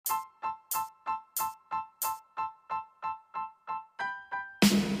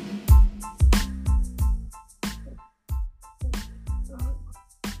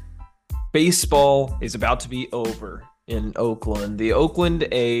Baseball is about to be over in Oakland. The Oakland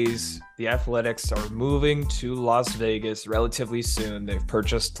A's, the Athletics, are moving to Las Vegas relatively soon. They've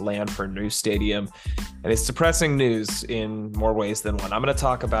purchased land for a new stadium, and it's depressing news in more ways than one. I'm going to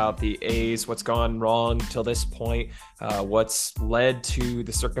talk about the A's, what's gone wrong till this point, what's led to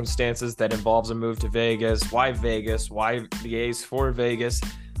the circumstances that involves a move to Vegas, why the A's for Vegas,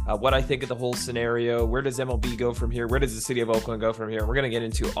 what I think of the whole scenario. Where does MLB go from here? Where does the city of Oakland go from here? We're going to get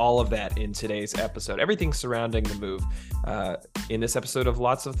into all of that in today's episode. Everything surrounding the move. In this episode of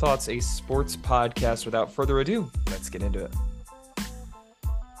Lots of Thoughts, a sports podcast. Without further ado, let's get into it.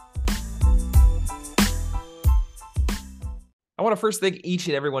 I want to first thank each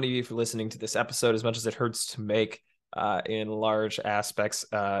and every one of you for listening to this episode, as much as it hurts to make. In large aspects,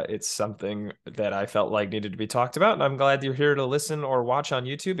 it's something that I felt like needed to be talked about, and I'm glad you're here to listen or watch on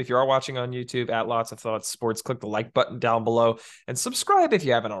YouTube. If you are watching on YouTube at Lots of Thoughts Sports, click the like button down below and subscribe if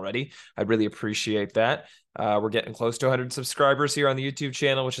you haven't already. I'd really appreciate that. We're getting close to 100 subscribers here on the YouTube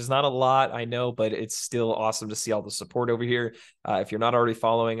channel, which is not a lot, I know, but it's still awesome to see all the support over here. If you're not already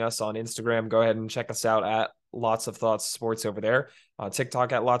following us on Instagram, go ahead and check us out at Lots of Thoughts Sports over there. On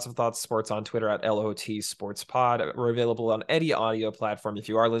TikTok at Lots of Thoughts Sports, on Twitter at LOT Sports Pod. We're available on any audio platform. If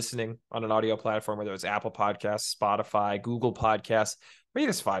you are listening on an audio platform, whether it's Apple Podcasts, Spotify, Google Podcasts, rate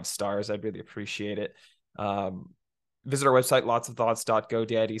us 5 stars. I'd really appreciate it. Visit our website,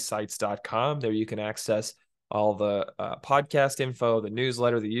 lotsofthoughts.godaddysites.com. There you can access all the podcast info, the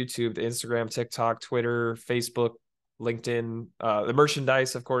newsletter, the YouTube, the Instagram, TikTok, Twitter, Facebook, LinkedIn, the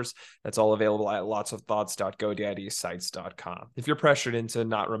merchandise, of course. That's all available at lotsofthoughts.godaddysites.com. If you're pressured into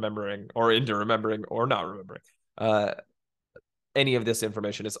not remembering or into remembering or not remembering any of this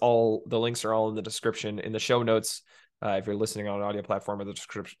information, it's all, the links are all in the description, in the show notes, if you're listening on an audio platform, or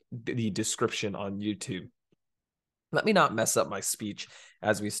the description on YouTube. Let me not mess up my speech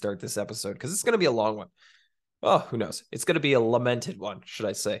as we start this episode, because it's going to be a long one. Oh, who knows? It's going to be a lamented one, should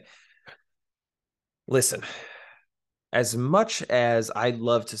I say. Listen, as much as I'd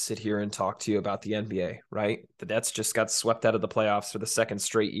love to sit here and talk to you about the NBA, right? The Nets just got swept out of the playoffs for the second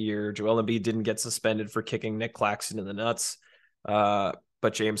straight year. Joel Embiid didn't get suspended for kicking Nick Claxton in the nuts,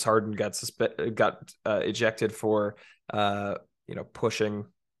 but James Harden got ejected for pushing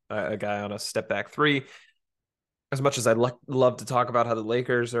a guy on a step back three. As much as I'd love to talk about how the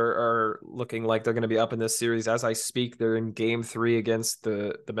Lakers are looking like they're going to be up in this series, as I speak, they're in Game 3 against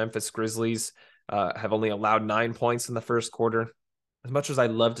the Memphis Grizzlies. Have only allowed 9 points in the first quarter. As much as I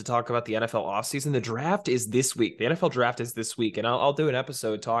love to talk about the NFL offseason, the draft is this week. The NFL draft is this week, and I'll do an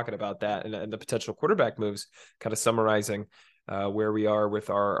episode talking about that and the potential quarterback moves, kind of summarizing where we are with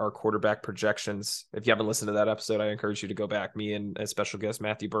our quarterback projections. If you haven't listened to that episode, I encourage you to go back. Me and a special guest,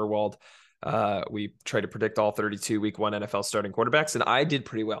 Matthew Burwald, we try to predict all 32 week 1 NFL starting quarterbacks, and I did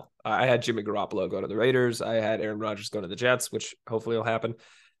pretty well. I had Jimmy Garoppolo go to the Raiders. I had Aaron Rodgers go to the Jets, which hopefully will happen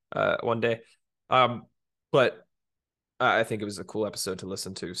one day. But I think it was a cool episode to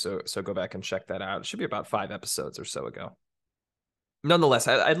listen to. So go back and check that out. It should be about 5 episodes or so ago. Nonetheless,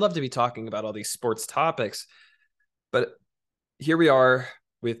 I'd love to be talking about all these sports topics, but here we are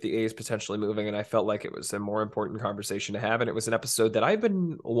with the A's potentially moving, and I felt like it was a more important conversation to have. And it was an episode that I've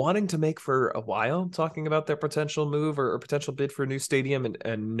been wanting to make for a while, talking about their potential move or potential bid for a new stadium,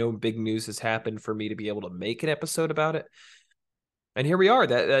 and no big news has happened for me to be able to make an episode about it. And here we are.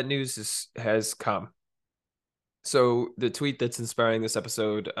 That news has come. So the tweet that's inspiring this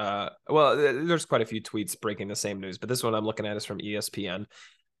episode, there's quite a few tweets breaking the same news, but this one I'm looking at is from ESPN.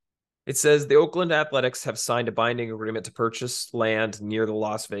 It says the Oakland Athletics have signed a binding agreement to purchase land near the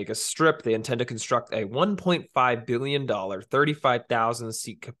Las Vegas Strip. They intend to construct a $1.5 billion, 35,000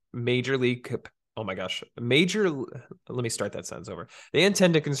 seat major league. Oh my gosh. Let me start that sentence over. They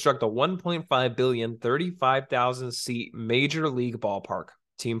intend to construct a $1.5 billion, 35,000 seat major league ballpark,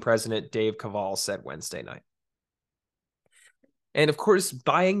 team president Dave Kaval said Wednesday night. And of course,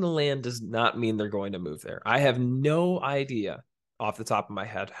 buying the land does not mean they're going to move there. I have no idea off the top of my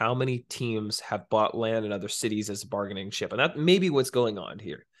head how many teams have bought land in other cities as a bargaining chip. And that may be what's going on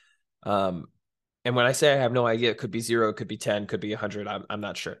here. And when I say I have no idea, it could be 0, it could be 10, could be 100. I'm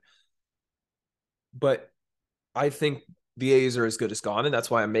not sure. But I think the A's are as good as gone, and that's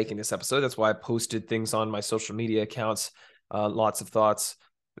why I'm making this episode. That's why I posted things on my social media accounts, Lots of Thoughts,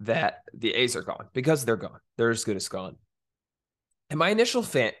 that the A's are gone, because they're gone. They're as good as gone. And my initial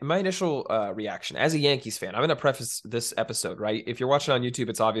reaction as a Yankees fan, I'm going to preface this episode, right? If you're watching on YouTube,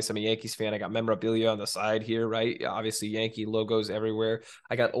 it's obvious I'm a Yankees fan. I got memorabilia on the side here, right? Obviously, Yankee logos everywhere.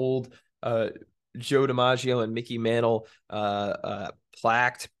 I got old Joe DiMaggio and Mickey Mantle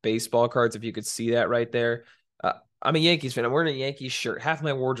plaqued baseball cards, if you could see that right there. I'm a Yankees fan. I'm wearing a Yankees shirt. Half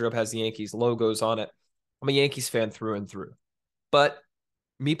my wardrobe has the Yankees logos on it. I'm a Yankees fan through and through. But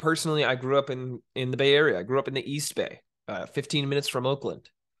me personally, I grew up in the Bay Area. I grew up in the East Bay, 15 minutes from Oakland.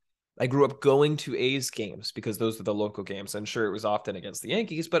 I grew up going to A's games because those were the local games. I'm sure it was often against the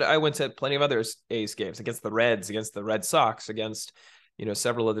Yankees, but I went to plenty of other A's games, against the Reds, against the Red Sox, against,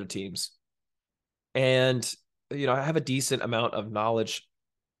 several other teams. And, I have a decent amount of knowledge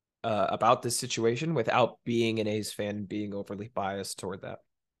about this situation without being an A's fan and being overly biased toward that.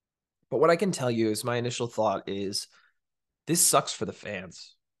 But what I can tell you is my initial thought is this sucks for the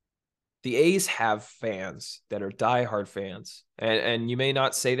fans. The A's have fans that are diehard fans. And you may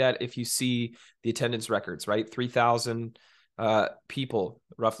not say that if you see the attendance records, right? 3,000 people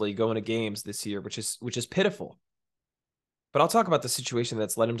roughly going to games this year, which is pitiful. But I'll talk about the situation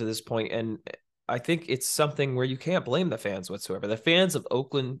that's led him to this point. And I think it's something where you can't blame the fans whatsoever. The fans of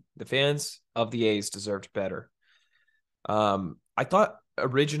Oakland, the fans of the A's deserved better. I thought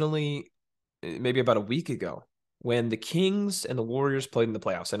originally, maybe about a week ago, when the Kings and the Warriors played in the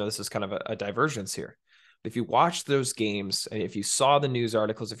playoffs. I know this is kind of a divergence here. But if you watched those games, and if you saw the news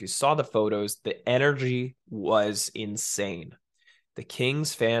articles, if you saw the photos, the energy was insane. The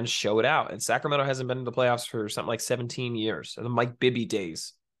Kings fans showed out, and Sacramento hasn't been in the playoffs for something like 17 years. The Mike Bibby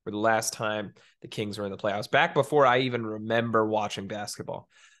days were the last time the Kings were in the playoffs, back before I even remember watching basketball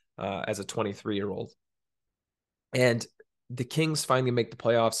as a 23-year-old. And the Kings finally make the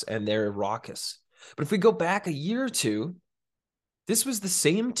playoffs, and they're raucous. But if we go back a year or two, this was the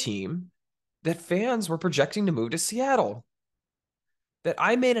same team that fans were projecting to move to Seattle. That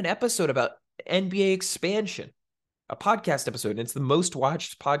I made an episode about NBA expansion, a podcast episode, and it's the most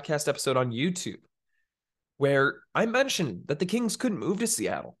watched podcast episode on YouTube, where I mentioned that the Kings couldn't move to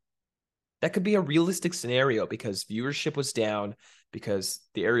Seattle. That could be a realistic scenario because viewership was down, because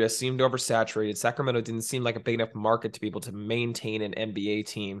the area seemed oversaturated. Sacramento didn't seem like a big enough market to be able to maintain an NBA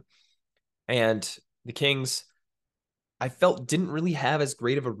team. And the Kings, I felt, didn't really have as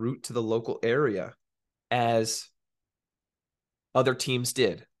great of a route to the local area as other teams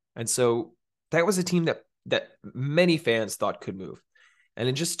did. And so that was a team that many fans thought could move. And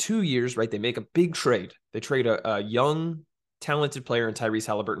in just 2 years, right, they make a big trade. They trade a young, talented player in Tyrese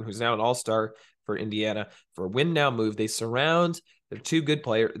Halliburton, who's now an all-star for Indiana, for a win-now move. They surround their two good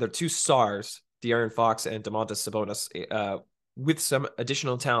players, their two stars, De'Aaron Fox and Domantas Sabonis, with some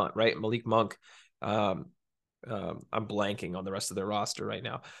additional talent, right? Malik Monk. I'm blanking on the rest of their roster right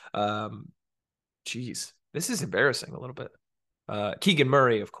now. This is embarrassing a little bit. Keegan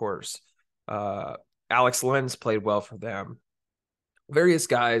Murray, of course. Alex Lenz played well for them. Various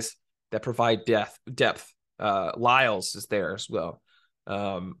guys that provide depth. Lyles is there as well.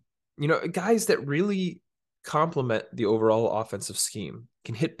 Guys that really complement the overall offensive scheme,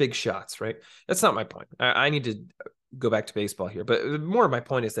 can hit big shots, right? That's not my point. I need to go back to baseball here, but more of my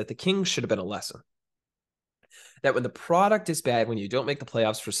point is that the Kings should have been a lesson. That when the product is bad, when you don't make the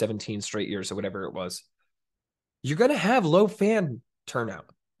playoffs for 17 straight years or whatever it was, you're going to have low fan turnout,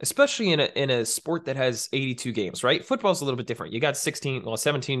 especially in a sport that has 82 games, right? Football's a little bit different. You got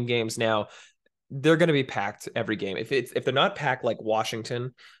 17 games now. They're going to be packed every game. If they're not packed like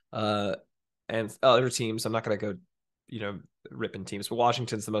Washington and other teams, I'm not going to go, ripping teams, but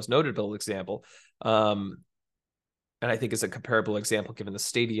Washington's the most notable example. And I think is a comparable example given the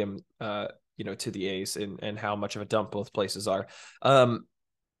stadium, to the A's and how much of a dump both places are.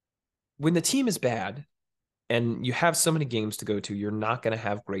 When the team is bad and you have so many games to go to, you're not going to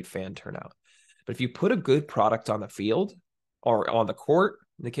have great fan turnout. But if you put a good product on the field or on the court,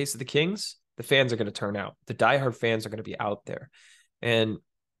 in the case of the Kings, the fans are going to turn out. The diehard fans are going to be out there. And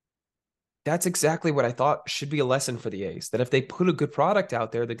that's exactly what I thought should be a lesson for the A's, that if they put a good product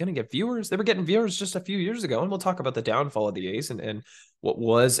out there, they're going to get viewers. They were getting viewers just a few years ago. And we'll talk about the downfall of the A's and what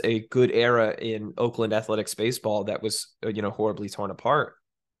was a good era in Oakland athletics baseball that was, horribly torn apart.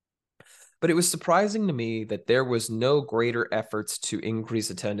 But it was surprising to me that there was no greater efforts to increase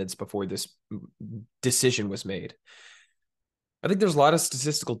attendance before this decision was made. I think there's a lot of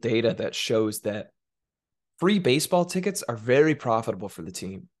statistical data that shows that free baseball tickets are very profitable for the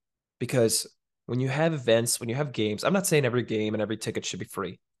team, because when you have events, when you have games, I'm not saying every game and every ticket should be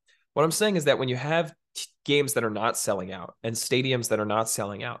free. What I'm saying is that when you have games that are not selling out and stadiums that are not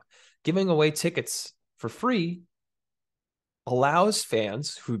selling out, giving away tickets for free allows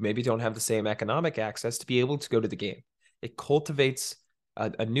fans who maybe don't have the same economic access to be able to go to the game. It cultivates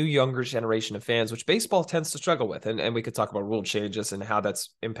a new younger generation of fans, which baseball tends to struggle with. And we could talk about rule changes and how that's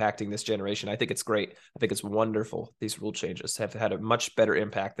impacting this generation. I think it's great. I think it's wonderful. These rule changes have had a much better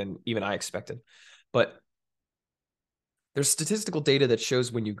impact than even I expected. But There's statistical data that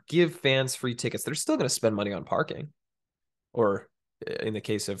shows when you give fans free tickets, they're still going to spend money on parking, or in the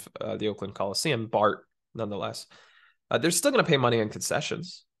case of the Oakland Coliseum, BART, nonetheless. They're still going to pay money on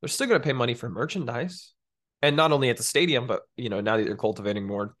concessions. They're still going to pay money for merchandise. And not only at the stadium, but, now that they're cultivating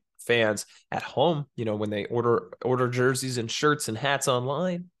more fans at home, when they order jerseys and shirts and hats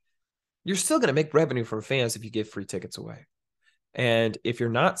online, you're still going to make revenue from fans if you give free tickets away. And if you're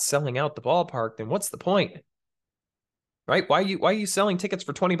not selling out the ballpark, then what's the point? Right? Why are you selling tickets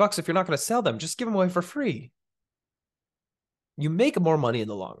for $20 if you're not going to sell them? Just give them away for free. You make more money in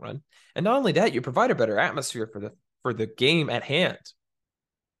the long run. And not only that, you provide a better atmosphere for the game at hand.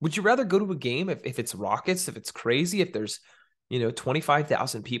 Would you rather go to a game if it's Rockets, if it's crazy, if there's,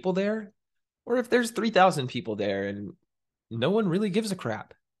 25,000 people there, or if there's 3,000 people there and no one really gives a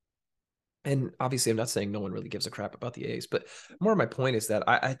crap? And obviously, I'm not saying no one really gives a crap about the A's, but more of my point is that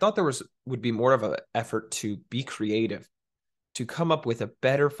I thought would be more of an effort to be creative, to come up with a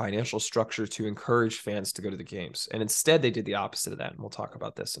better financial structure to encourage fans to go to the games. And instead, they did the opposite of that. And we'll talk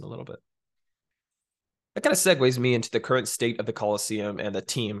about this in a little bit. That kind of segues me into the current state of the Coliseum and the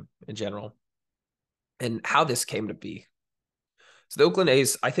team in general and how this came to be. So the Oakland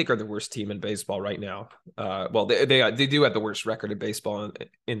A's, I think, are the worst team in baseball right now. Well, they do have the worst record in baseball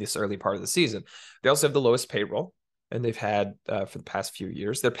in this early part of the season. They also have the lowest payroll, and they've had for the past few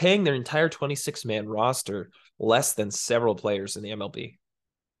years. They're paying their entire 26-man roster less than several players in the MLB.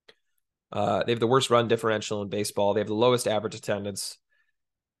 They have the worst run differential in baseball. They have the lowest average attendance.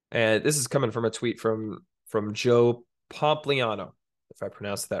 And this is coming from a tweet from Joe Pompliano. If I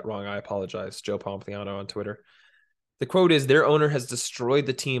pronounced that wrong, I apologize. Joe Pompliano on Twitter. The quote is, "Their owner has destroyed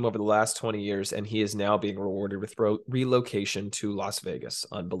the team over the last 20 years, and he is now being rewarded with relocation to Las Vegas.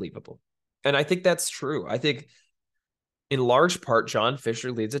 Unbelievable." And I think that's true. I think in large part, John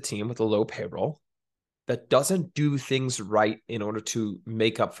Fisher leads a team with a low payroll that doesn't do things right in order to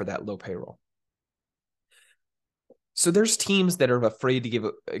make up for that low payroll. So there's teams that are afraid to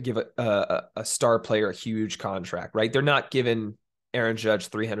give a star player a huge contract, right? They're not giving Aaron Judge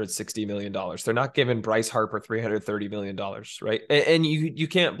 $360 million. They're not giving Bryce Harper $330 million, right? And you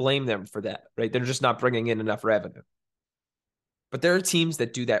can't blame them for that, right? They're just not bringing in enough revenue. But there are teams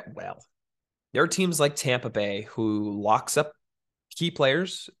that do that well. There are teams like Tampa Bay who locks up key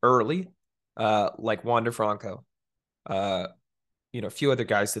players early, like Wander Franco, a few other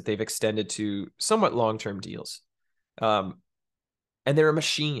guys that they've extended to somewhat long-term deals. And they're a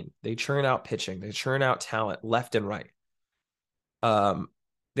machine. They churn out pitching. They churn out talent left and right. The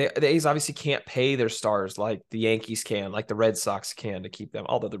A's obviously can't pay their stars like the Yankees can, like the Red Sox can, to keep them.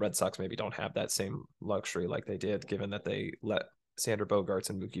 Although the Red Sox maybe don't have that same luxury like they did, given that they let Sander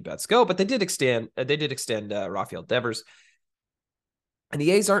Bogarts and Mookie Betts go. But they did extend Rafael Devers. And the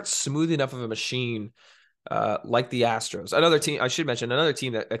A's aren't smooth enough of a machine like the Astros. Another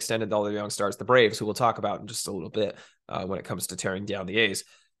team that extended all their young stars, the Braves, who we'll talk about in just a little bit when it comes to tearing down the A's.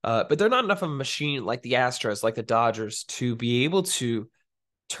 But they're not enough of a machine like the Astros, like the Dodgers, to be able to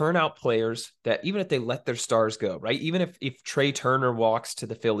turn out players that even if they let their stars go, right? Even if Trey Turner walks to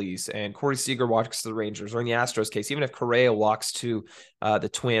the Phillies and Corey Seager walks to the Rangers, or in the Astros case, even if Correa walks to the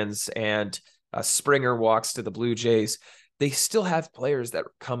Twins and Springer walks to the Blue Jays, they still have players that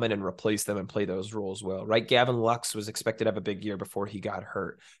come in and replace them and play those roles well, right? Gavin Lux was expected to have a big year before he got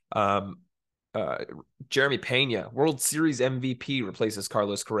hurt. Jeremy Pena, World Series MVP, replaces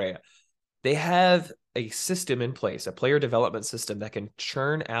Carlos Correa. They have a system in place, a player development system that can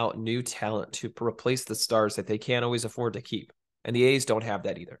churn out new talent to replace the stars that they can't always afford to keep. And the A's don't have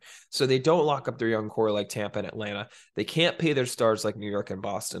that either. So they don't lock up their young core like Tampa and Atlanta. They can't pay their stars like New York and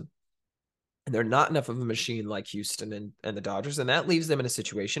Boston. And they're not enough of a machine like Houston and the Dodgers. And that leaves them in a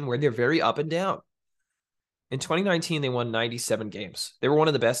situation where they're very up and down. In 2019, they won 97 games. They were one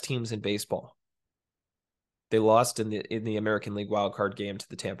of the best teams in baseball. They lost in the American League wildcard game to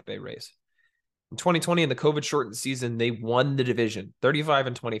the Tampa Bay Rays. In 2020, in the COVID-shortened season, they won the division,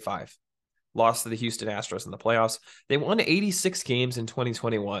 35-25. Lost to the Houston Astros in the playoffs. They won 86 games in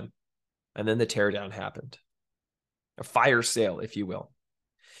 2021. And then the teardown happened. A fire sale, if you will.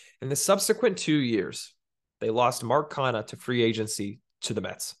 In the subsequent 2 years, they lost Mark Canha to free agency to the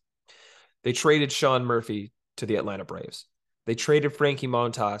Mets. They traded Sean Murphy to the Atlanta Braves. They traded Frankie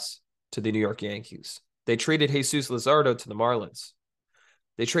Montas to the New York Yankees. They traded Jesus Luzardo to the Marlins.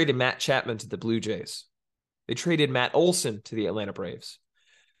 They traded Matt Chapman to the Blue Jays. They traded Matt Olson to the Atlanta Braves.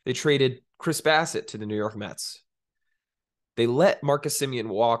 They traded Chris Bassett to the New York Mets. They let Marcus Semien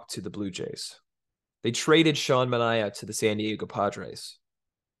walk to the Blue Jays. They traded Sean Manaea to the San Diego Padres.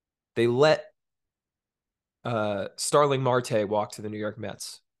 They let Starling Marte walk to the New York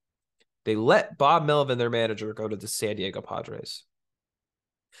Mets. They let Bob Melvin, their manager, go to the San Diego Padres.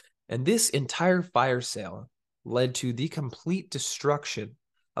 And this entire fire sale led to the complete destruction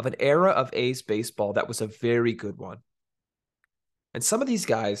of an era of A's baseball that was a very good one. And some of these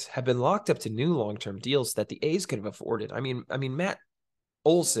guys have been locked up to new long-term deals that the A's could have afforded. I mean, Matt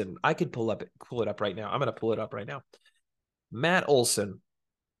Olson, I could pull it up right now. I'm going to pull it up right now. Matt Olson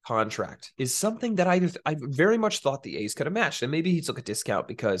contract is something that I very much thought the A's could have matched. And maybe he took a discount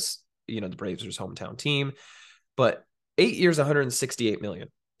because, the Braves are his hometown team. But 8 years, $168 million.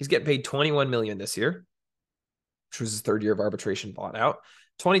 He's getting paid $21 million this year, which was his third year of arbitration bought out.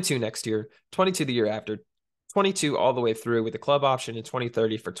 22 next year, 22 the year after, 22 all the way through with the club option in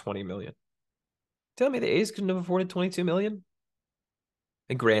 2030 for $20 million. Tell me the A's couldn't have afforded $22 million?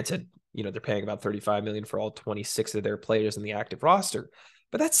 And granted, they're paying about $35 million for all 26 of their players in the active roster,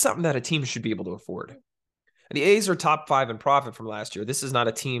 but that's something that a team should be able to afford. And the A's are top 5 in profit from last year. This is not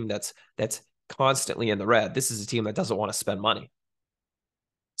a team that's constantly in the red. This is a team that doesn't want to spend money.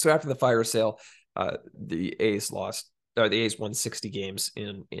 So after the fire sale, the A's won 60 games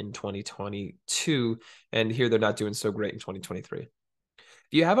in 2022, and here they're not doing so great in 2023. If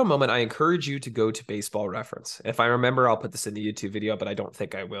you have a moment, I encourage you to go to Baseball Reference. If I remember, I'll put this in the YouTube video, but I don't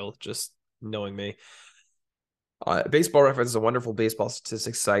think I will, just knowing me. Baseball Reference is a wonderful baseball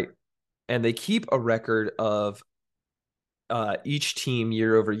statistics site, and they keep a record of each team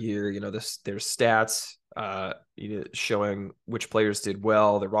year over year, their stats, showing which players did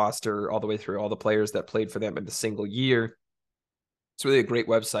well, the roster, all the way through all the players that played for them in the single year. It's really a great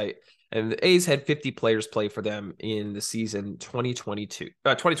website. And the A's had 50 players play for them in the season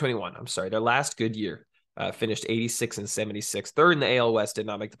 2021. I'm sorry, their last good year, finished 86 and 76. Third in the AL West, did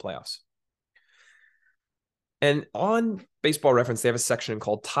not make the playoffs. And on Baseball Reference, they have a section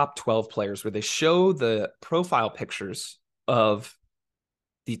called Top 12 Players where they show the profile pictures of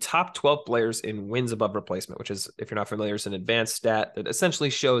the top 12 players in wins above replacement, which is, if you're not familiar, is an advanced stat that essentially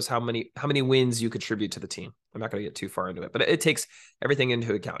shows how many wins you contribute to the team. I'm not going to get too far into it, but it takes everything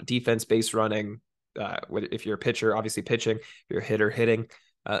into account: defense, base running, if you're a pitcher, obviously pitching, if you're a hitter, hitting,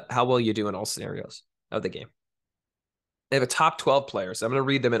 how well you do in all scenarios of the game. They have a top 12 players. I'm going to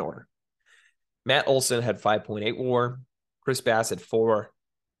read them in order. Matt Olson had 5.8 WAR, Chris Bassett 4,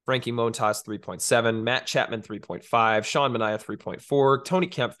 Frankie Montas 3.7, Matt Chapman 3.5, Sean Manaea 3.4, Tony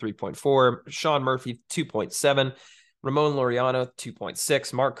Kemp 3.4, Sean Murphy 2.7, Ramon Laureano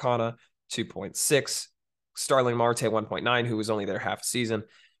 2.6, Mark Canha 2.6, Starling Marte 1.9, who was only there half a season,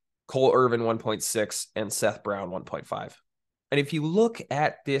 Cole Irvin 1.6, and Seth Brown 1.5. And if you look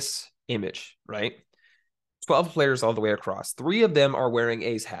at this image, right, 12 players all the way across, 3 of them are wearing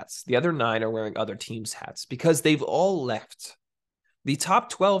A's hats. The other 9 are wearing other teams' hats because they've all left. The top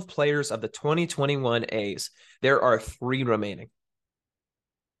 12 players of the 2021 A's, there are 3 remaining.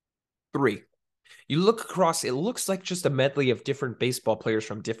 3. You look across, it looks like just a medley of different baseball players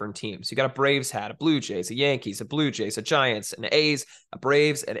from different teams. You got a Braves hat, a Blue Jays, a Yankees, a Blue Jays, a Giants, an A's, a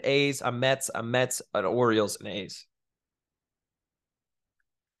Braves, an A's, a Mets, an Orioles, an A's.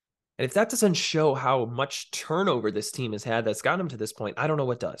 And if that doesn't show how much turnover this team has had that's gotten them to this point, I don't know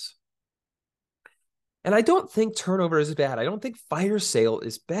what does. And I don't think turnover is bad. I don't think fire sale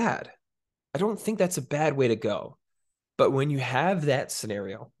is bad. I don't think that's a bad way to go. But when you have that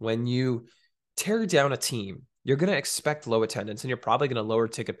scenario, when you tear down a team, you're going to expect low attendance and you're probably going to lower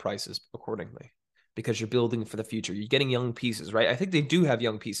ticket prices accordingly because you're building for the future. You're getting young pieces, right? I think they do have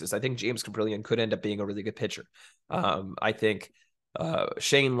young pieces. I think James Cabrillion could end up being a really good pitcher. I think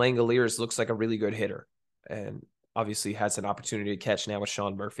Shane Langoliers looks like a really good hitter and obviously has an opportunity to catch now with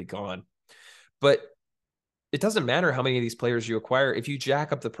Sean Murphy gone. But it doesn't matter how many of these players you acquire if you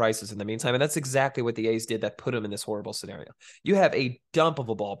jack up the prices in the meantime. And that's exactly what the A's did that put them in this horrible scenario. You have a dump of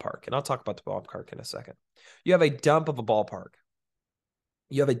a ballpark, and I'll talk about the ballpark in a second. You have a dump of a ballpark.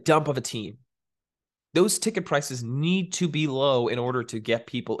 You have a dump of a team. Those ticket prices need to be low in order to get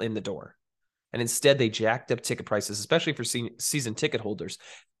people in the door. And instead, they jacked up ticket prices, especially for season ticket holders.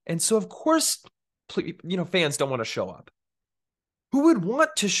 And so, of course, fans don't want to show up. Who would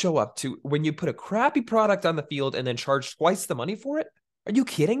want to show up to when you put a crappy product on the field and then charge twice the money for it? Are you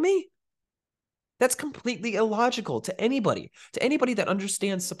kidding me? That's completely illogical to anybody that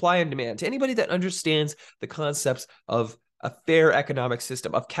understands supply and demand, to anybody that understands the concepts of a fair economic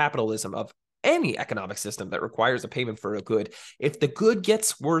system, of capitalism, of any economic system that requires a payment for a good. If the good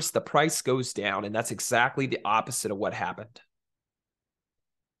gets worse, the price goes down, and that's exactly the opposite of what happened.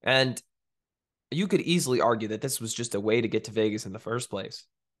 And you could easily argue that this was just a way to get to Vegas in the first place.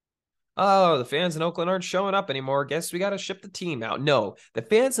 Oh, the fans in Oakland aren't showing up anymore. Guess we got to ship the team out. No, the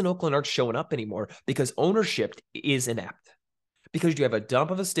fans in Oakland aren't showing up anymore because ownership is inept. Because you have a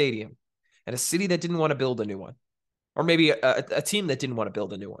dump of a stadium and a city that didn't want to build a new one, or maybe a team that didn't want to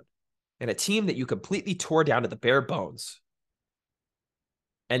build a new one, and a team that you completely tore down to the bare bones.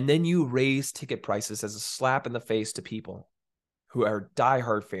 And then you raise ticket prices as a slap in the face to people who are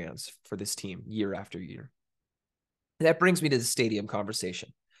diehard fans for this team year after year. That brings me to the stadium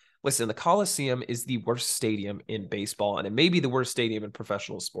conversation. Listen, the Coliseum is the worst stadium in baseball, and it may be the worst stadium in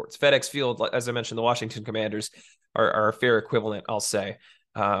professional sports. FedEx Field, as I mentioned, the Washington Commanders are a fair equivalent, I'll say.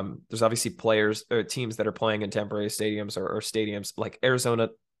 There's obviously players or teams that are playing in temporary stadiums or stadiums like Arizona.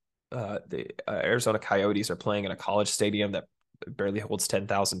 The Arizona Coyotes are playing in a college stadium that barely holds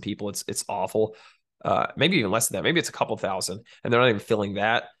 10,000 people. It's awful. Maybe even less than that. Maybe it's a couple thousand, and they're not even filling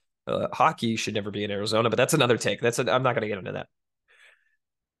that. Hockey should never be in Arizona, but that's another take. I'm not going to get into that.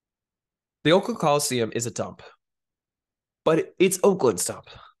 The Oakland Coliseum is a dump, but it's Oakland's dump.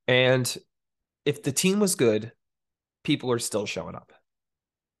 And if the team was good, people are still showing up.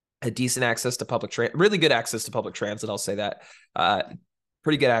 Had decent access to public transit, really good access to public transit, I'll say that.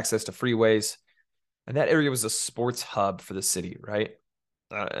 Pretty good access to freeways. And that area was a sports hub for the city, right?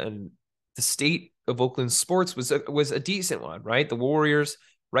 And the state of Oakland sports was a decent one, right? The Warriors,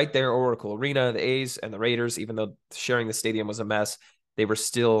 right there, Oracle Arena, the A's and the Raiders, even though sharing the stadium was a mess, they were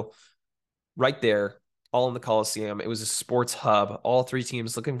still right there, all in the Coliseum. It was a sports hub, all three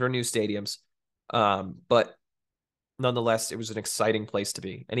teams looking for new stadiums. But nonetheless, it was an exciting place to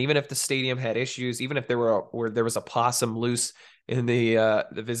be. And even if the stadium had issues, even if there was a possum loose in the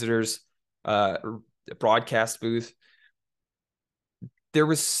visitors' broadcast booth, there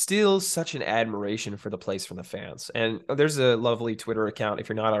was still such an admiration for the place from the fans. And there's a lovely Twitter account, if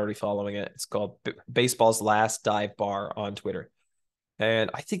you're not already following it, it's called Baseball's Last Dive Bar on Twitter.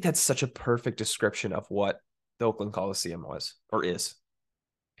 And I think that's such a perfect description of what the Oakland Coliseum was or is.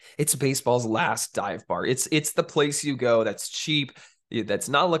 It's baseball's last dive bar. It's the place you go that's cheap, that's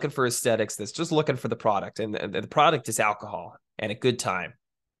not looking for aesthetics, that's just looking for the product. And the product is alcohol and a good time.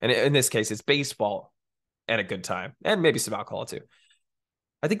 And in this case, it's baseball and a good time, and maybe some alcohol too.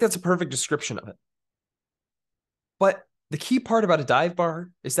 I think that's a perfect description of it. But the key part about a dive bar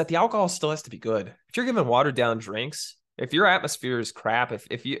is that the alcohol still has to be good. If you're giving watered down drinks, if your atmosphere is crap,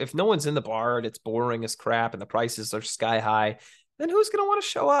 if no one's in the bar and it's boring as crap and the prices are sky high, then who's going to want to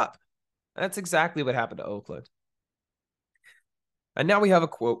show up? That's exactly what happened to Oakland. And now we have a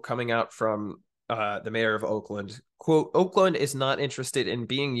quote coming out from the mayor of Oakland. Quote, Oakland is not interested in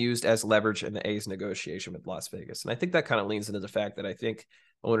being used as leverage in the A's negotiation with Las Vegas. And I think that kind of leans into the fact that I think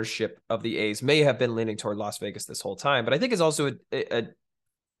ownership of the A's may have been leaning toward Las Vegas this whole time, but I think it's also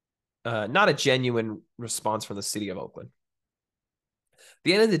not a genuine response from the city of Oakland. At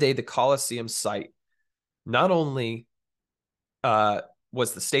the end of the day, the Coliseum site not only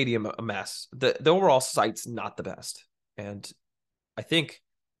was the stadium a mess, the overall site's not the best. And I think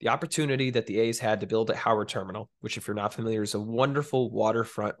the opportunity that the A's had to build at Howard Terminal, which if you're not familiar, is a wonderful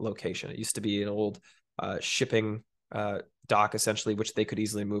waterfront location. It used to be an old shipping dock, essentially, which they could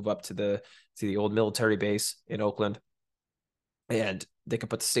easily move up to the old military base in Oakland. And they could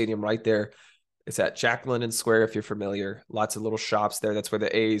put the stadium right there. It's at Jack London Square, if you're familiar. Lots of little shops there. That's where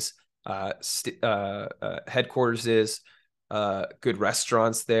the A's headquarters is. Good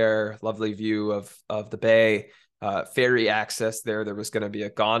restaurants there. Lovely view of the bay. Ferry access there. There was going to be a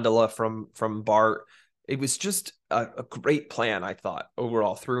gondola from BART. It was just a great plan, I thought,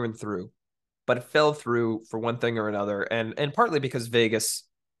 overall, through and through. But it fell through for one thing or another, and partly because Vegas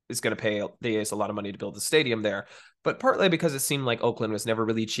is going to pay the A's a lot of money to build the stadium there, but partly because it seemed like Oakland was never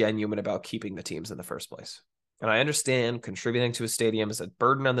really genuine about keeping the teams in the first place. And I understand contributing to a stadium is a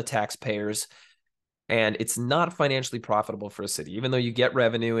burden on the taxpayers, and it's not financially profitable for a city, even though you get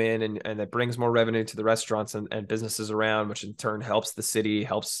revenue in and that brings more revenue to the restaurants and businesses around, which in turn helps the city,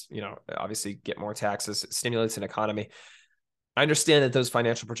 helps, obviously get more taxes, it stimulates an economy. I understand that those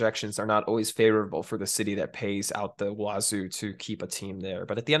financial projections are not always favorable for the city that pays out the wazoo to keep a team there.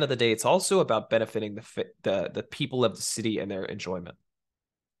 But at the end of the day, it's also about benefiting the people of the city and their enjoyment.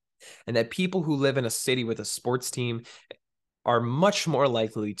 And that people who live in a city with a sports team are much more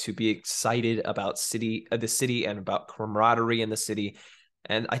likely to be excited about the city and about camaraderie in the city.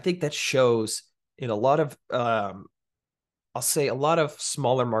 And I think that shows in a lot of, I'll say a lot of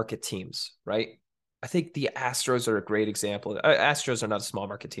smaller market teams, right? I think the Astros are a great example. Astros are not a small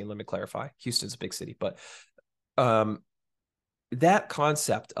market team. Let me clarify. Houston's a big city, but that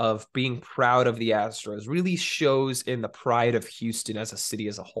concept of being proud of the Astros really shows in the pride of Houston as a city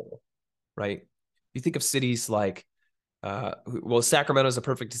as a whole, right? You think of cities like, Sacramento is a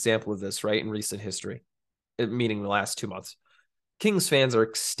perfect example of this, right? In recent history, meaning the last 2 months. Kings fans are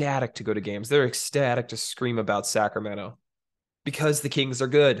ecstatic to go to games. They're ecstatic to scream about Sacramento because the Kings are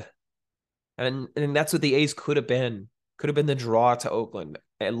good. And that's what the A's could have been. Could have been the draw to Oakland,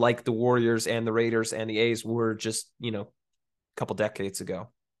 and like the Warriors and the Raiders and the A's were just, a couple decades ago.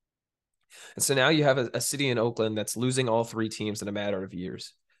 And so now you have a city in Oakland that's losing all three teams in a matter of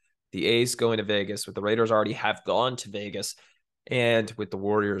years. The A's going to Vegas, with the Raiders already have gone to Vegas, and with the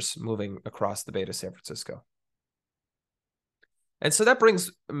Warriors moving across the Bay to San Francisco. And so that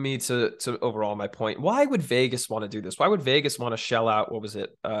brings me to overall my point. Why would Vegas want to do this? Why would Vegas want to shell out, what was it,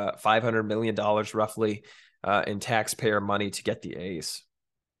 $500 million roughly in taxpayer money to get the A's?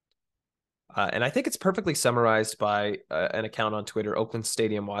 And I think it's perfectly summarized by an account on Twitter, Oakland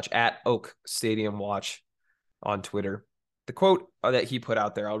Stadium Watch, at Oak Stadium Watch on Twitter. The quote that he put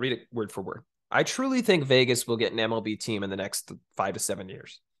out there, I'll read it word for word. I truly think Vegas will get an MLB team in the next 5 to 7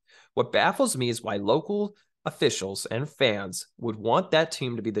 years. What baffles me is why local officials and fans would want that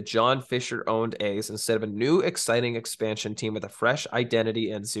team to be the John Fisher-owned A's instead of a new, exciting expansion team with a fresh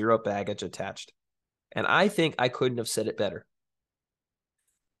identity and zero baggage attached. And I think I couldn't have said it better.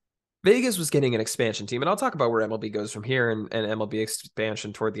 Vegas was getting an expansion team, and I'll talk about where MLB goes from here and MLB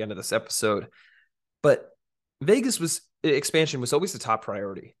expansion toward the end of this episode. But Vegas expansion was always the top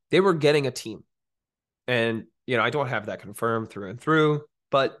priority. They were getting a team. And, I don't have that confirmed through and through,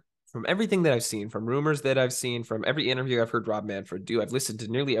 but from everything that I've seen, from rumors that I've seen, from every interview I've heard Rob Manfred do, I've listened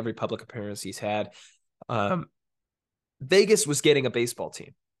to nearly every public appearance he's had. Vegas was getting a baseball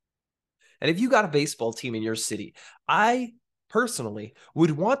team. And if you got a baseball team in your city, I personally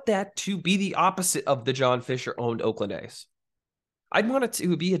would want that to be the opposite of the John Fisher-owned Oakland A's. I'd want it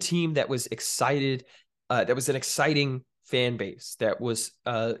to be a team that was excited, that was an exciting fan base, that was,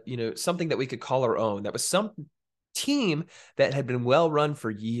 something that we could call our own, that was some team that had been well run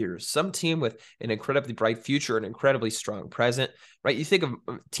for years, some team with an incredibly bright future, an incredibly strong present, right? You think of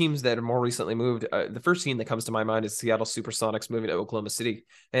teams that are more recently moved. The first team that comes to my mind is Seattle Supersonics moving to Oklahoma City.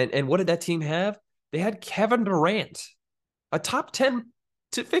 And what did that team have? They had Kevin Durant, a top 10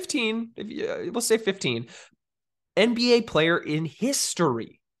 to 15, we'll say 15, NBA player in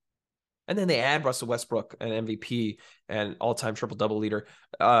history. And then they add Russell Westbrook, an MVP and all-time triple-double leader.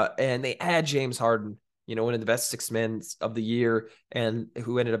 And they add James Harden, one of the best six men of the year, and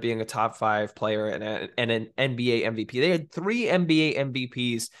who ended up being a top 5 player and an NBA MVP. They had 3 NBA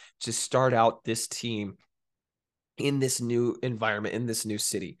MVPs to start out this team in this new environment, in this new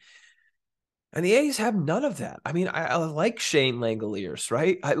city. And the A's have none of that. I mean, I like Shane Langoliers,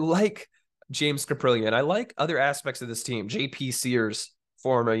 right? I like James Caprillion. I like other aspects of this team. JP Sears,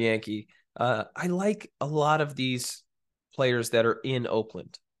 former Yankee. I like a lot of these players that are in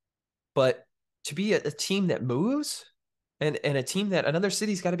Oakland. But to be a team that moves and a team that another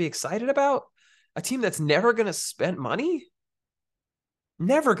city's got to be excited about, a team that's never going to spend money,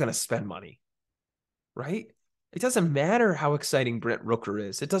 right? It doesn't matter how exciting Brent Rooker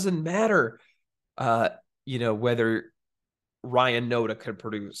is. It doesn't matter, whether Ryan Noda could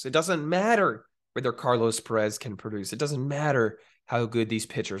produce. It doesn't matter whether Carlos Perez can produce. It doesn't matter how good these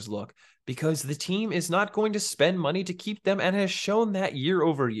pitchers look, because the team is not going to spend money to keep them and has shown that year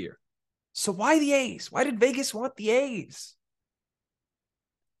over year. So why the A's? Why did Vegas want the A's?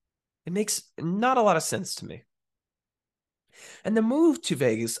 It makes not a lot of sense to me. And the move to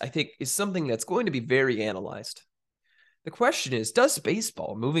Vegas, I think, is something that's going to be very analyzed. The question is, does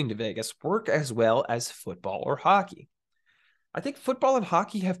baseball moving to Vegas work as well as football or hockey? I think football and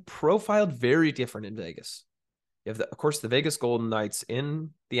hockey have profiled very different in Vegas. You have, of course, the Vegas Golden Knights in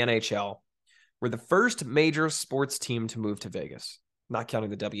the NHL were the first major sports team to move to Vegas, not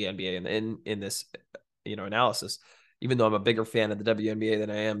counting the WNBA in this analysis, even though I'm a bigger fan of the WNBA than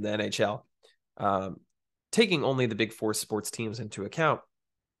I am the NHL. Taking only the big 4 sports teams into account,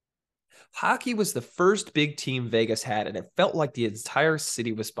 hockey was the first big team Vegas had, and it felt like the entire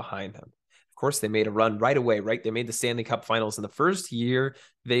city was behind them. Of course, they made a run right away, right? They made the Stanley Cup Finals in the first year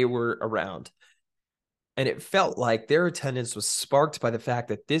they were around. And it felt like their attendance was sparked by the fact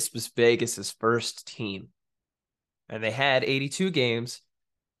that this was Vegas's first team. And they had 82 games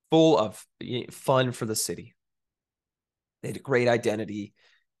full of fun for the city. They had a great identity,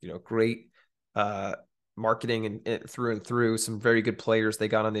 great marketing and through some very good players they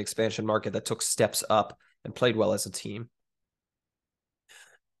got on the expansion market that took steps up and played well as a team.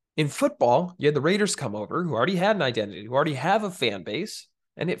 In football, you had the Raiders come over, who already had an identity, who already have a fan base,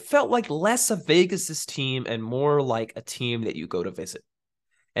 and it felt like less of Vegas's team and more like a team that you go to visit.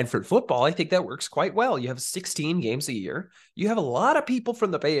 And for football, I think that works quite well. You have 16 games a year. You have a lot of people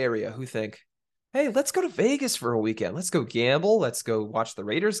from the Bay Area who think, hey, let's go to Vegas for a weekend. Let's go gamble. Let's go watch the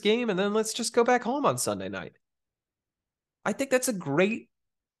Raiders game. And then let's just go back home on Sunday night. I think that's a great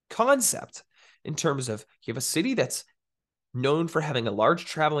concept in terms of you have a city that's known for having a large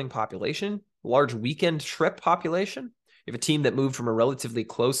traveling population, large weekend trip population. You have a team that moved from a relatively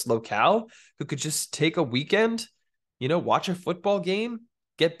close locale who could just take a weekend, watch a football game,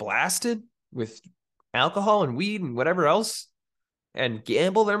 get blasted with alcohol and weed and whatever else, and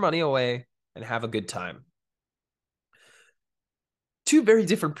gamble their money away and have a good time. Two very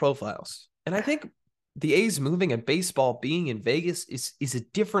different profiles. And I think the A's moving and baseball being in Vegas is a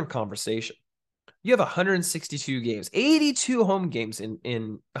different conversation. You have 162 games, 82 home games in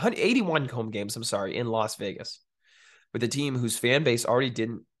 81 home games, in Las Vegas, with a team whose fan base already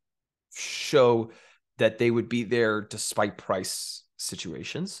didn't show that they would be there despite price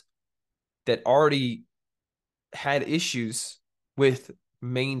situations, that already had issues with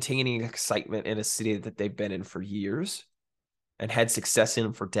maintaining excitement in a city that they've been in for years and had success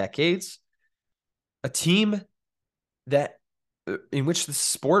in for decades. A team that in which the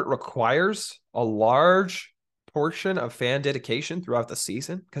sport requires a large portion of fan dedication throughout the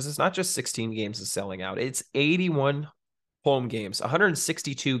season, because it's not just 16 games of selling out. It's 81 home games,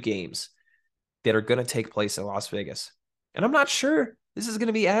 162 games that are going to take place in Las Vegas. And I'm not sure this is going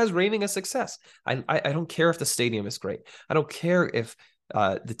to be as raving a success. I don't care if the stadium is great. I don't care if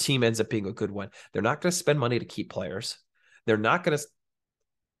the team ends up being a good one. They're not going to spend money to keep players. They're not going to,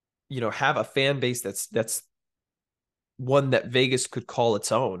 have a fan base that's one that Vegas could call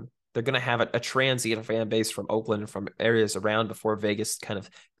its own. They're going to have a transient fan base from Oakland and from areas around before Vegas kind of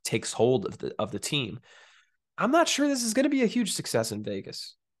takes hold of the team. I'm not sure this is going to be a huge success in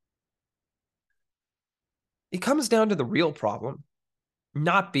Vegas. It comes down to the real problem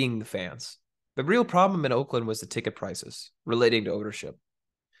not being the fans. The real problem in Oakland was the ticket prices relating to ownership.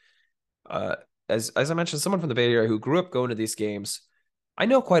 As I mentioned, someone from the Bay Area who grew up going to these games, I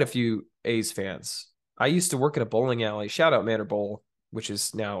know quite a few A's fans. I used to work at a bowling alley, shout out Manor Bowl, which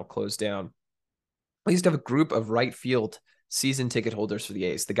is now closed down. I used to have a group of right field season ticket holders for the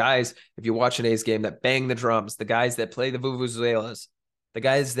A's. The guys, if you watch an A's game, that bang the drums, the guys that play the vuvuzelas, the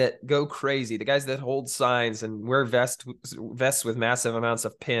guys that go crazy, the guys that hold signs and wear vests with massive amounts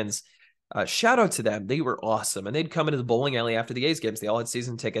of pins. Shout out to them. They were awesome. And they'd come into the bowling alley after the A's games. They all had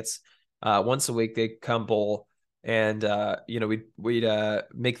season tickets. Once a week, they'd come bowl. And we'd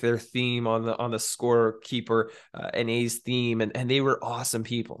make their theme on the scorekeeper, an A's theme, and they were awesome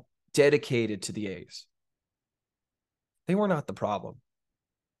people, dedicated to the A's. They were not the problem.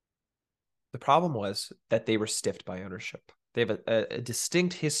 The problem was that they were stiffed by ownership. They have a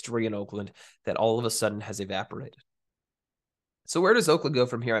distinct history in Oakland that all of a sudden has evaporated. So where does Oakland go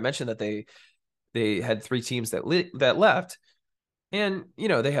from here? I mentioned that they had three teams that left. And,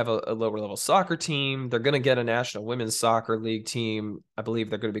 they have a lower level soccer team. They're going to get a National Women's Soccer League team. I believe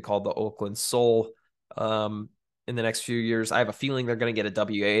they're going to be called the Oakland Soul in the next few years. I have a feeling they're going to get a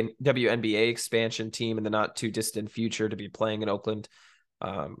WNBA expansion team in the not too distant future to be playing in Oakland.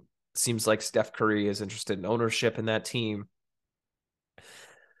 Seems like Steph Curry is interested in ownership in that team.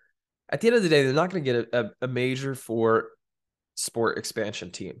 At the end of the day, they're not going to get a major for sport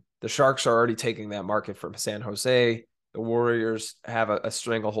expansion team. The Sharks are already taking that market from San Jose. The Warriors have a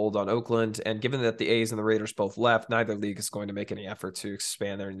stranglehold on Oakland, and given that the A's and the Raiders both left, neither league is going to make any effort to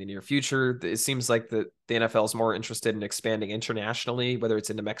expand there in the near future. It seems like the NFL is more interested in expanding internationally, whether it's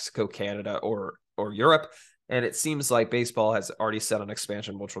into Mexico, Canada, or Europe. And it seems like baseball has already set on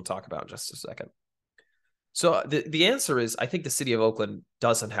expansion, which we'll talk about in just a second. So the answer is, I think the city of Oakland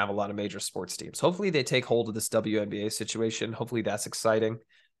doesn't have a lot of major sports teams. Hopefully they take hold of this WNBA situation. Hopefully that's exciting.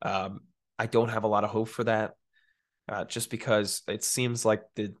 I don't have a lot of hope for that. Just because it seems like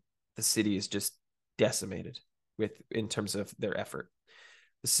the city is just decimated in terms of their effort.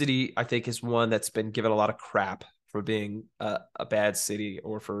 The city, I think, is one that's been given a lot of crap for being a bad city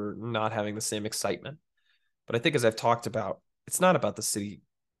or for not having the same excitement. But I think, as I've talked about, it's not about the city,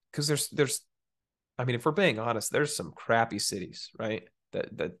 because there's, I mean, if we're being honest, there's some crappy cities, right?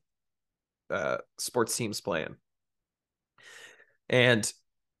 That sports teams play in, and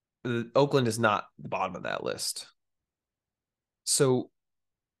Oakland is not the bottom of that list. So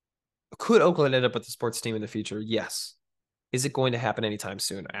could Oakland end up with the sports team in the future? Yes. Is it going to happen anytime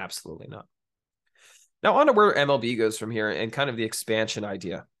soon? Absolutely not. Now on to where MLB goes from here and kind of the expansion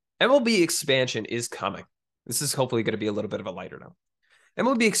idea. MLB expansion is coming. This is hopefully going to be a little bit of a lighter note.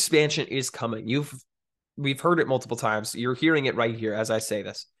 MLB expansion is coming. We've heard it multiple times. You're hearing it right here as I say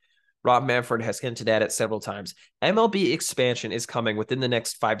this. Rob Manfred has hinted at it several times. MLB expansion is coming within the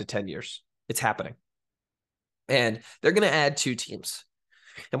next 5 to 10 years. It's happening. And they're going to add 2 teams.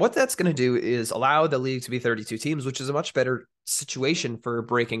 And what that's going to do is allow the league to be 32 teams, which is a much better situation for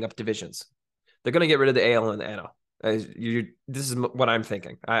breaking up divisions. They're going to get rid of the AL and the NL. This is what I'm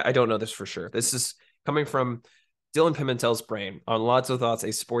thinking. I don't know this for sure. This is coming from Dylan Pimentel's brain on Lots of Thoughts,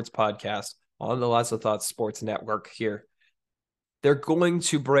 a sports podcast on the Lots of Thoughts Sports Network here. They're going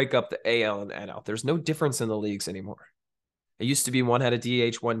to break up the AL and NL. There's no difference in the leagues anymore. It used to be one had a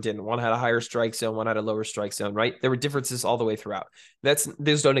DH, one didn't. One had a higher strike zone, one had a lower strike zone, right? There were differences all the way throughout.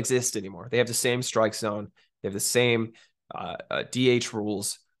 Those don't exist anymore. They have the same strike zone. They have the same DH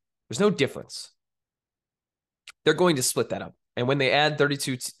rules. There's no difference. They're going to split that up. And when they add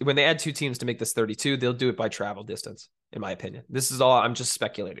 32, when they add 2 teams to make this 32, they'll do it by travel distance, in my opinion. This is all, I'm just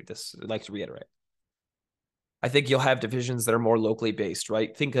speculating this. I'd like to reiterate. I think you'll have divisions that are more locally based,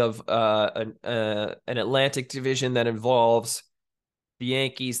 right? Think of an Atlantic division that involves the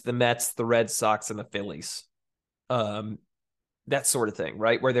Yankees, the Mets, the Red Sox, and the Phillies. That sort of thing,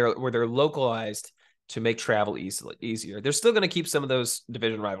 right? Where they're localized to make travel easier. They're still going to keep some of those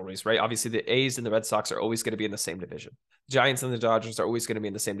division rivalries, right? Obviously, the A's and the Red Sox are always going to be in the same division. Giants and the Dodgers are always going to be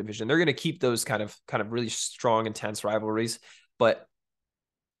in the same division. They're going to keep those kind of really strong, intense rivalries, but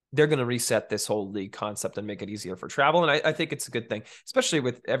they're going to reset this whole league concept and make it easier for travel. And I think it's a good thing, especially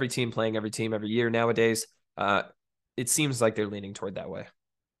with every team playing every team every year nowadays. It seems like they're leaning toward that way.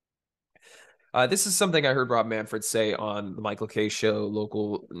 This is something I heard Rob Manfred say on the Michael Kay show,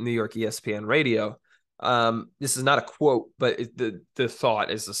 local New York ESPN radio. This is not a quote, but the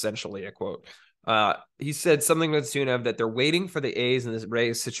thought is essentially a quote. He said something to the tune of that they're waiting for the A's and the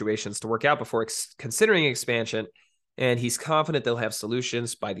Rays situations to work out before considering expansion, and he's confident they'll have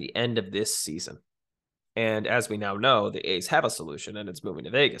solutions by the end of this season. And as we now know, the A's have a solution, and it's moving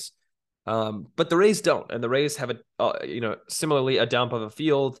to Vegas. But the Rays don't, and the Rays have similarly a dump of a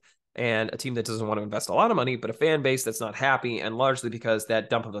field and a team that doesn't want to invest a lot of money, but a fan base that's not happy, and largely because that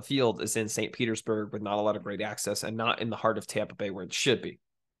dump of a field is in St. Petersburg with not a lot of great access and not in the heart of Tampa Bay where it should be.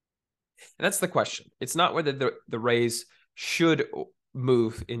 And that's the question. It's not whether the Rays should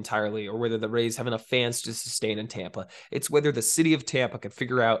move entirely or whether the Rays have enough fans to sustain in Tampa. It's whether the city of Tampa can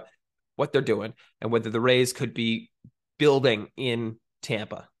figure out what they're doing and whether the Rays could be building in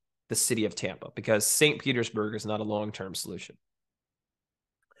Tampa, the city of Tampa, because St. Petersburg is not a long-term solution.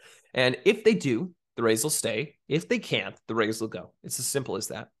 And if they do, the Rays will stay. If they can't, the Rays will go. It's as simple as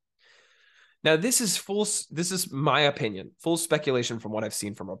that. Now, this is my opinion, full speculation from what I've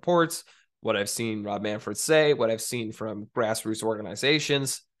seen from reports, what I've seen Rob Manfred say, what I've seen from grassroots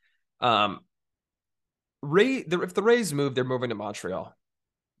organizations. If the Rays move, they're moving to Montreal.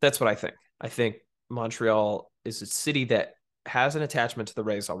 That's what I think. I think Montreal is a city that has an attachment to the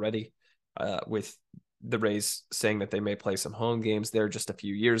Rays already, with the Rays saying that they may play some home games there just a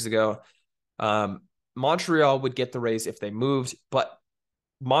few years ago. Montreal would get the Rays if they moved, but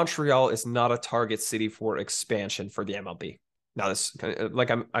Montreal is not a target city for expansion for the MLB. Now,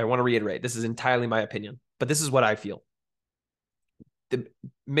 I want to reiterate, this is entirely my opinion, but this is what I feel. The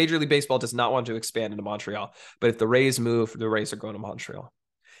Major League Baseball does not want to expand into Montreal, but if the Rays move, the Rays are going to Montreal.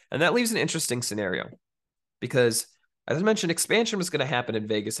 And that leaves an interesting scenario because, as I mentioned, expansion was going to happen in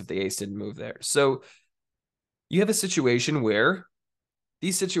Vegas if the A's didn't move there. So you have a situation where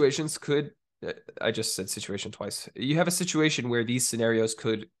these situations could, I just said situation twice. You have a situation where these scenarios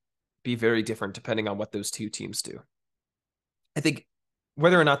could be very different depending on what those 2 teams do. I think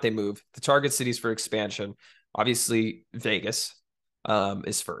whether or not they move, the target cities for expansion, obviously Vegas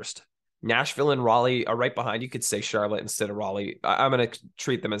is first. Nashville and Raleigh are right behind. You could say Charlotte instead of Raleigh. I'm going to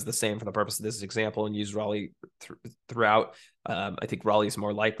treat them as the same for the purpose of this example and use Raleigh throughout. I think Raleigh is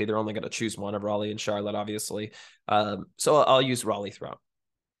more likely. They're only going to choose one of Raleigh and Charlotte, obviously. So I'll use Raleigh throughout.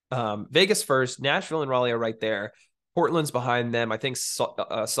 Vegas first. Nashville and Raleigh are right there. Portland's behind them. I think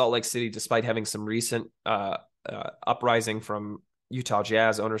Salt Lake City, despite having some recent uprising from Utah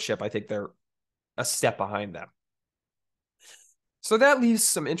Jazz ownership, I think they're a step behind them. So that leaves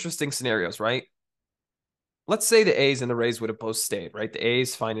some interesting scenarios, right? Let's say the A's and the Rays would have both stayed, right? The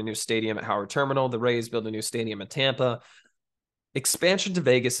A's find a new stadium at Howard Terminal. The Rays build a new stadium in Tampa. Expansion to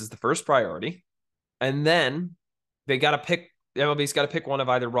Vegas is the first priority. And then MLB's got to pick one of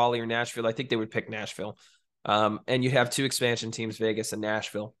either Raleigh or Nashville. I think they would pick Nashville. And you have 2 expansion teams, Vegas and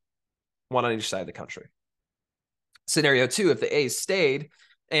Nashville, one on each side of the country. Scenario 2, if the A's stayed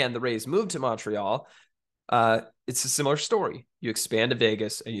and the Rays moved to Montreal, it's a similar story. You expand to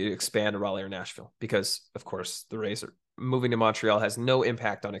Vegas and you expand to Raleigh or Nashville because, of course, the Rays are moving to Montreal has no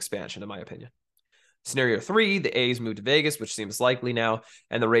impact on expansion, in my opinion. Scenario 3, the A's move to Vegas, which seems likely now,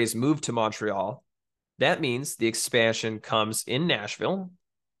 and the Rays move to Montreal. That means the expansion comes in Nashville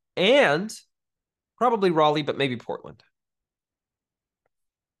and probably Raleigh, but maybe Portland.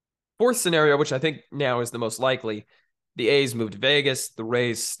 Fourth scenario, which I think now is the most likely, the A's move to Vegas, the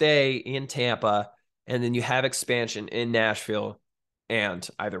Rays stay in Tampa, and then you have expansion in Nashville and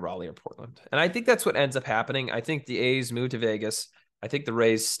either Raleigh or Portland. And I think that's what ends up happening. I think the A's move to Vegas. I think the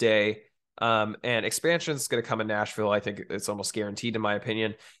Rays stay. And expansion is going to come in Nashville. I think it's almost guaranteed, in my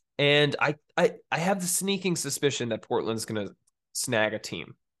opinion. And I have the sneaking suspicion that Portland's going to snag a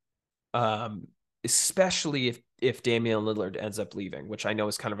team, especially if Damian Lillard ends up leaving, which I know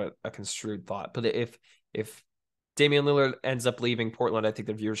is kind of a construed thought. But if Damian Lillard ends up leaving Portland, I think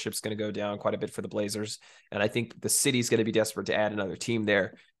the viewership's going to go down quite a bit for the Blazers. And I think the city's going to be desperate to add another team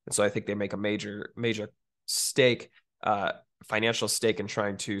there. And so I think they make a major stake, financial stake in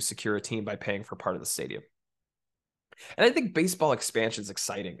trying to secure a team by paying for part of the stadium. And I think baseball expansion is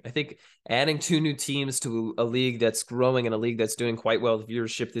exciting. I think adding 2 new teams to a league that's growing and a league that's doing quite well with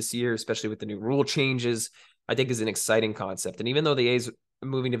viewership this year, especially with the new rule changes, I think is an exciting concept. And even though the A's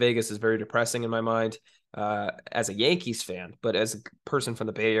moving to Vegas is very depressing in my mind, as a Yankees fan, but as a person from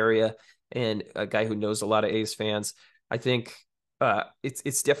the Bay Area and a guy who knows a lot of A's fans, I think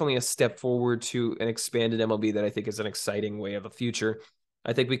it's definitely a step forward to an expanded MLB that I think is an exciting way of a future.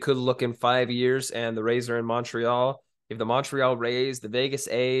 I think we could look in 5 years and the Rays are in Montreal. You have the Montreal Rays, the Vegas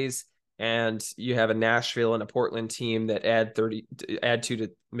A's, and you have a Nashville and a Portland team that add 2 to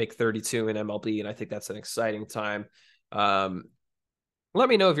make 32 in MLB. And I think that's an exciting time. Let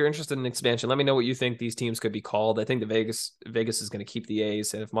me know if you're interested in expansion. Let me know what you think these teams could be called. I think the Vegas is going to keep the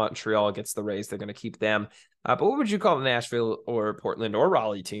A's, and if Montreal gets the Rays, they're going to keep them. But what would you call the Nashville or Portland or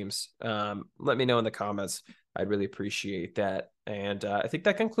Raleigh teams? Let me know in the comments. I'd really appreciate that. And I think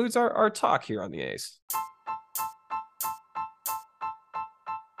that concludes our talk here on the A's.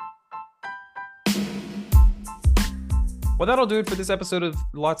 Well, that'll do it for this episode of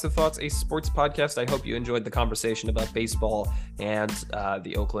Lots of Thoughts, a sports podcast. I hope you enjoyed the conversation about baseball and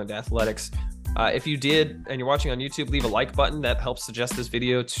the Oakland Athletics. If you did and you're watching on YouTube, leave a like button. That helps suggest this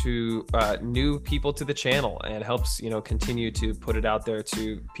video to new people to the channel and helps, continue to put it out there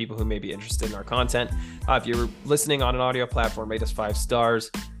to people who may be interested in our content. If you're listening on an audio platform, rate us 5 stars.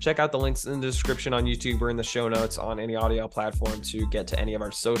 Check out the links in the description on YouTube or in the show notes on any audio platform to get to any of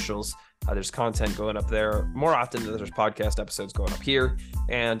our socials. There's content going up there more often than there's podcast episodes going up here.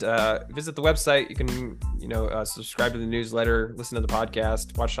 And visit the website. You can, subscribe to the newsletter, listen to the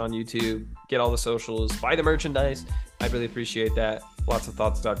podcast, watch it on YouTube, get all the socials, buy the merchandise. I'd really appreciate that.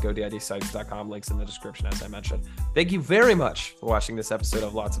 lotsofthoughts.godaddysites.com. Links in the description, as I mentioned. Thank you very much for watching this episode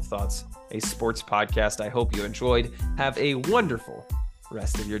of Lots of Thoughts, a sports podcast. I hope you enjoyed. Have a wonderful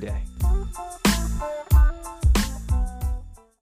rest of your day.